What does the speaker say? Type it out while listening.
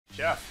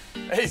Chef.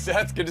 Hey,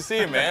 Seth, good to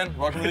see you, man.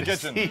 Welcome to the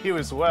kitchen. Good to see you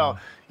as well.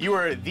 You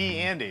are the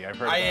Andy, I've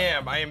heard. I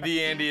am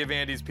the Andy of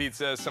Andy's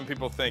Pizza. Some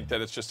people think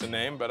that it's just a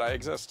name, but I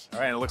exist. All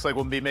right, and it looks like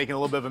we'll be making a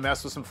little bit of a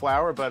mess with some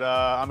flour, but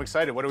I'm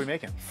excited. What are we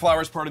making?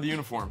 Flour's part of the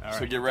uniform, All so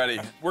right. get ready.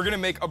 We're gonna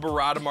make a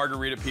burrata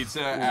margherita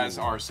pizza as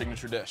our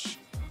signature dish.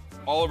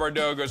 All of our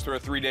dough goes through a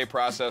 3-day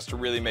process to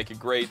really make it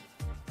great.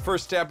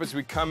 First step is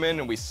we come in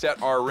and we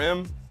set our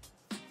rim.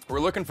 We're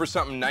looking for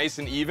something nice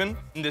and even.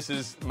 And this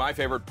is my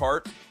favorite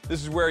part.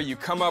 This is where you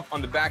come up on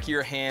the back of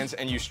your hands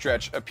and you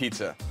stretch a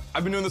pizza.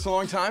 I've been doing this a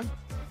long time,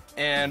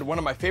 and one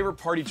of my favorite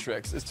party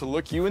tricks is to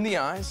look you in the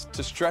eyes,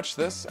 to stretch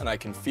this, and I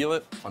can feel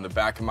it on the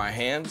back of my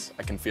hands.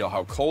 I can feel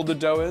how cold the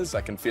dough is.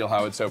 I can feel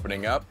how it's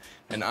opening up.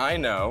 And I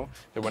know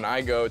that when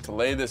I go to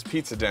lay this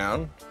pizza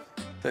down,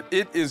 that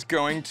it is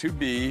going to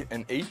be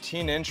an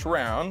 18-inch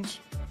round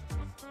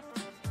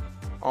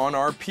on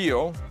our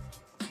peel.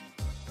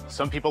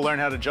 Some people learn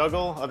how to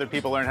juggle, other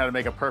people learn how to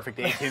make a perfect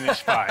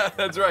 18-inch pie.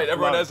 That's right,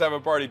 everyone has to have a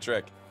party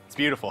trick. It's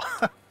beautiful.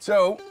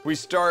 So we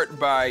start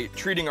by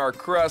treating our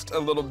crust a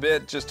little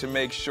bit just to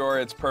make sure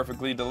it's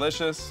perfectly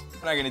delicious.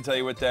 I'm not gonna tell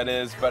you what that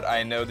is, but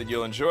I know that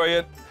you'll enjoy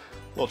it.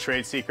 Little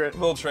trade secret.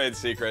 Little trade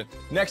secret.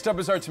 Next up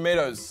is our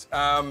tomatoes.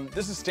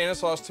 This is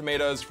Stanislaus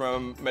tomatoes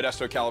from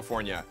Modesto,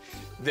 California.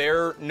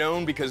 They're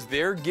known because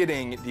they're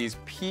getting these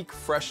peak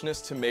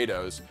freshness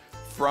tomatoes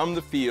from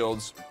the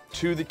fields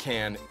to the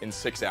can in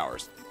 6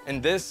 hours.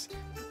 And this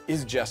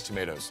is just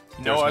tomatoes.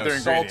 No other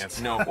ingredients.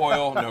 Salt, no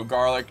oil, no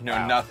garlic, no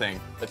Wow.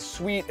 nothing. It's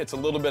sweet, it's a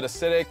little bit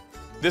acidic.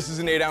 This is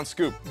an 8-ounce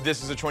scoop.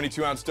 This is a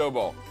 22-ounce dough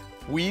ball.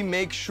 We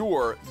make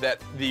sure that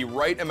the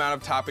right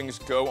amount of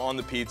toppings go on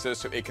the pizza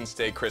so it can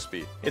stay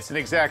crispy. It's an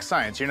exact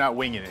science. You're not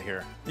winging it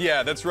here.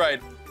 Yeah, that's right.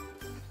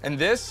 And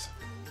this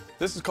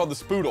is called the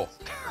spoodle.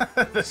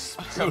 The It's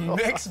a spoodle.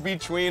 mix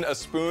between a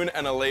spoon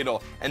and a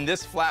ladle. And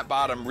this flat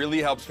bottom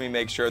really helps me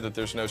make sure that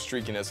there's no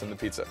streakiness in the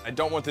pizza. I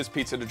don't want this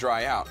pizza to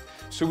dry out.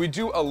 So we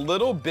do a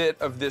little bit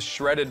of this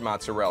shredded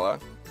mozzarella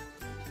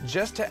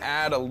just to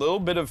add a little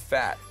bit of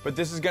fat. But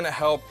this is gonna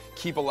help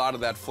keep a lot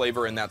of that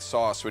flavor in that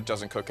sauce so it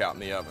doesn't cook out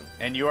in the oven.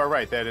 And you are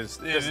right. That is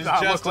It does is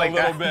not just look like a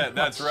little that bit,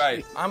 that's much.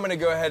 right. I'm gonna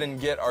go ahead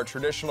and get our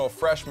traditional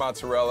fresh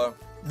mozzarella.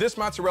 This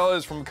mozzarella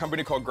is from a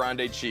company called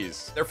Grande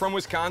Cheese. They're from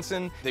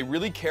Wisconsin. They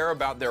really care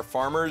about their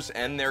farmers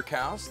and their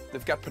cows.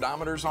 They've got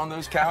pedometers on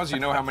those cows. You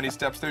know how many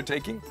steps they're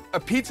taking. A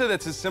pizza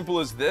that's as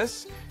simple as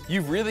this,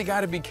 you've really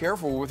got to be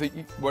careful with it,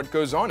 what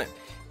goes on it.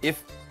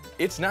 If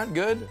it's not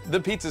good, the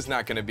pizza's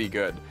not gonna be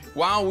good.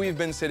 While we've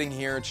been sitting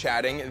here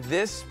chatting,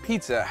 this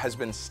pizza has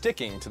been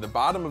sticking to the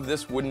bottom of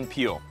this wooden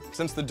peel.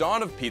 Since the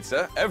dawn of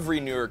pizza,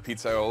 every New York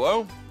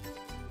pizzaiolo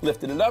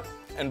lifted it up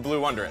and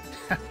blew under it.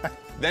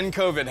 Then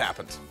COVID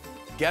happened.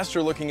 Guests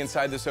are looking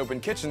inside this open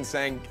kitchen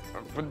saying,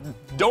 "But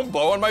don't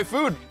blow on my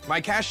food."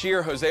 My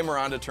cashier, Jose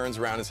Miranda, turns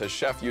around and says,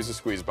 "Chef, use a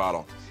squeeze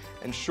bottle."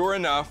 And sure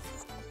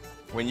enough,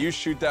 when you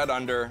shoot that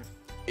under,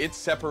 it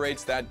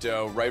separates that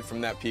dough right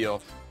from that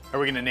peel. Are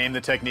we going to name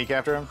the technique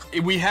after him?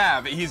 We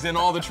have. He's in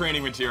all the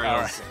training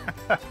materials.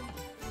 All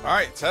All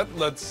right, Seth,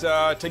 let's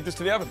take this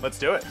to the oven. Let's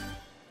do it.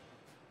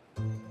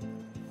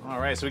 All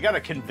right, so we got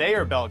a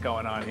conveyor belt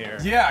going on here.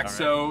 Yeah, All right.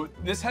 so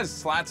this has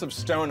slats of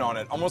stone on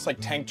it, almost like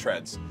tank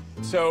treads.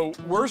 So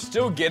we're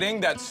still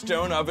getting that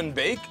stone oven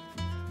bake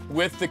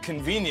with the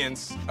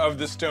convenience of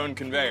the stone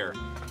conveyor.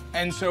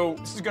 And so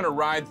this is gonna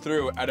ride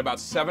through at about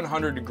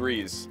 700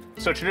 degrees.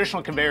 So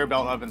traditional conveyor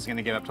belt oven's going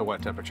to get up to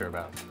what temperature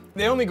about?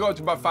 They only go up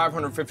to about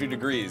 550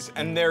 degrees,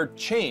 and they're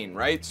chain,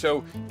 right?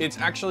 So it's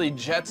actually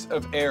jets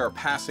of air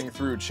passing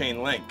through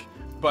chain link.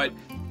 But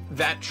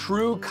that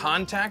true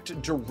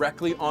contact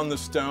directly on the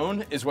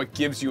stone is what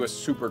gives you a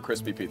super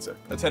crispy pizza.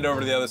 Let's head over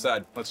to the other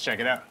side. Let's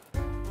check it out.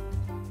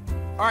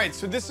 All right,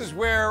 so this is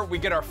where we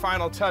get our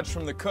final touch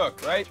from the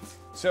cook, right?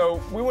 So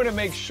we want to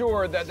make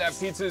sure that that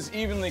pizza is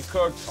evenly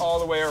cooked all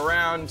the way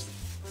around,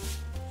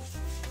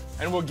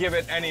 and we'll give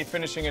it any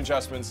finishing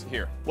adjustments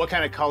here. What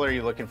kind of color are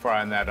you looking for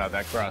on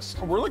that crust?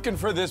 We're looking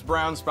for this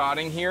brown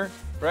spotting here,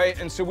 right?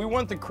 And so we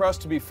want the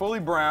crust to be fully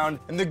brown,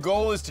 and the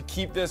goal is to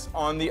keep this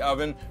on the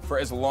oven for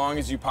as long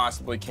as you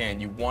possibly can.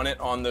 You want it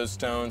on those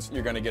stones,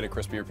 you're gonna get a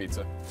crispier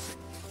pizza.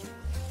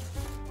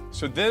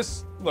 So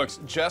this looks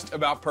just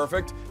about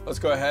perfect. Let's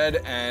go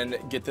ahead and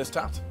get this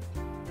topped.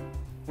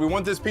 We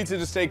want this pizza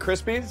to stay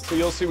crispy, so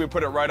you'll see we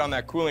put it right on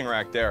that cooling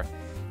rack there.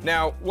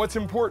 Now, what's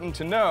important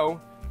to know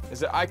is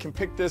that I can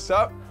pick this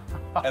up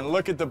and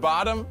look at the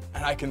bottom,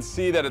 and I can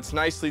see that it's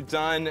nicely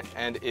done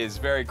and is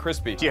very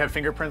crispy. Do you have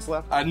fingerprints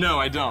left? No,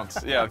 I don't.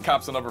 Yeah, the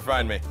cops will never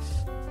find me.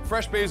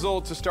 Fresh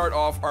basil to start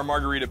off our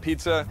margherita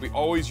pizza. We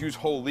always use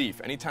whole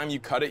leaf. Anytime you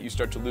cut it, you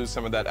start to lose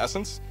some of that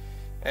essence.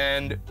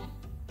 And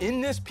in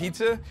this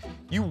pizza,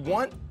 you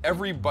want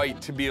every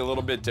bite to be a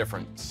little bit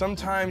different.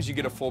 Sometimes you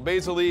get a full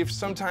basil leaf,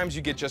 sometimes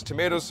you get just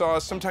tomato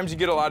sauce, sometimes you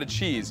get a lot of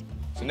cheese.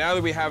 So now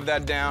that we have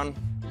that down,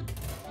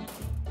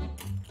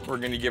 we're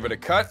gonna give it a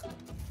cut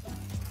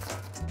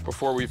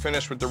before we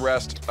finish with the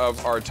rest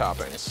of our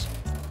toppings.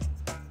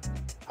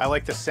 I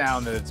like the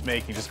sound that it's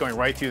making, just going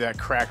right through that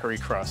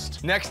crackery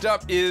crust. Next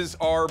up is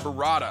our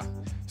burrata.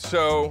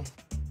 So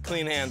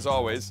clean hands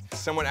always.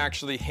 Someone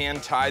actually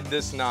hand-tied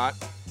this knot,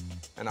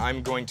 and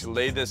I'm going to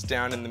lay this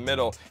down in the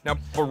middle. Now,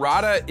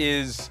 burrata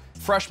is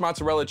fresh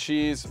mozzarella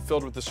cheese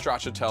filled with the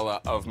stracciatella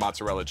of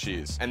mozzarella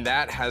cheese, and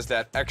that has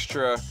that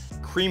extra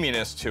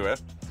creaminess to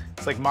it.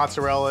 It's like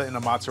mozzarella in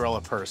a mozzarella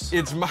purse.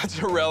 It's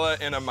mozzarella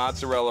in a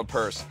mozzarella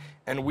purse.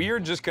 And we are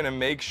just gonna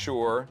make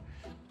sure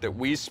that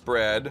we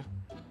spread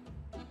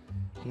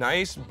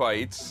nice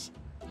bites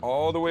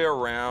all the way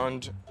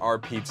around our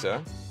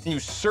pizza.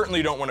 You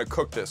certainly don't wanna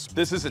cook this.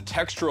 This is a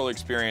textural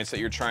experience that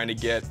you're trying to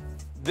get.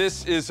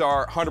 This is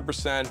our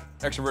 100%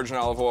 extra virgin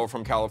olive oil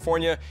from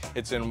California.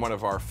 It's in one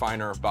of our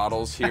finer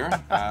bottles here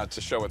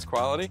to show its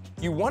quality.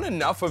 You want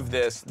enough of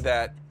this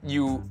that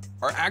you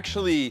are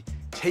actually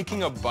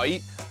taking a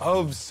bite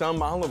of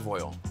some olive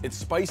oil. It's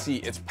spicy,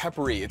 it's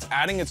peppery, it's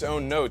adding its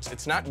own notes.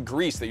 It's not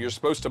grease that you're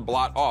supposed to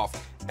blot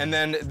off. And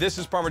then this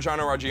is Parmigiano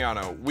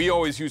Reggiano. We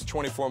always use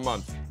 24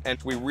 month, and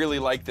we really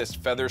like this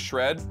feather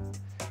shred.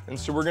 And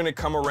so we're gonna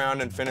come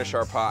around and finish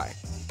our pie.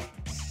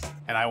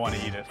 And I want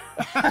to eat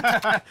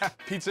it.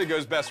 Pizza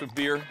goes best with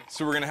beer,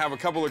 so we're gonna have a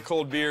couple of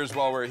cold beers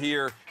while we're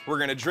here. We're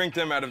gonna drink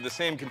them out of the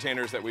same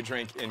containers that we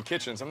drink in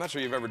kitchens. I'm not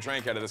sure you've ever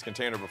drank out of this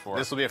container before.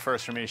 This will be a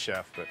first for me,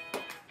 chef, but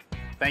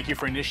thank you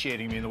for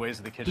initiating me in the ways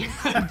of the kitchen.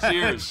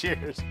 Cheers.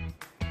 Cheers.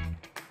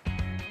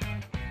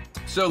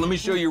 So let me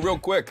show you real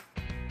quick.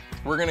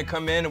 We're gonna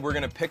come in and we're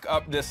gonna pick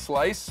up this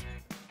slice.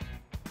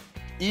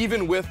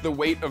 Even with the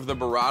weight of the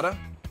burrata,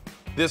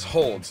 this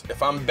holds.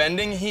 If I'm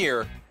bending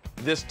here,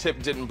 this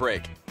tip didn't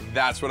break.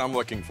 That's what I'm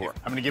looking for.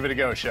 I'm gonna give it a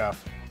go,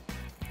 chef.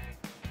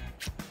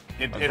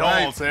 It Right.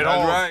 holds, it That's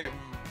holds. right.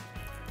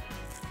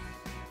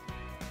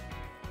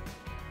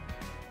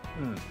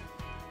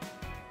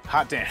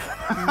 Hot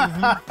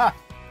damn.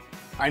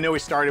 I know we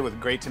started with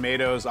great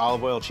tomatoes,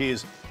 olive oil,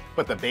 cheese,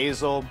 but the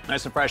basil,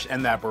 nice and fresh,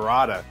 and that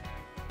burrata,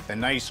 the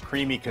nice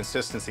creamy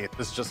consistency.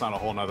 This is just on a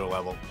whole nother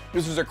level.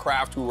 This is a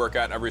craft we work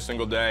at every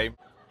single day.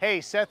 Hey,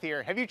 Seth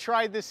here. Have you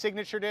tried this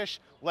signature dish?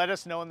 Let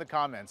us know in the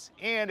comments.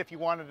 And if you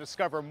want to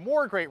discover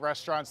more great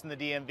restaurants in the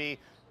DMV,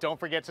 don't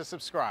forget to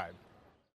subscribe.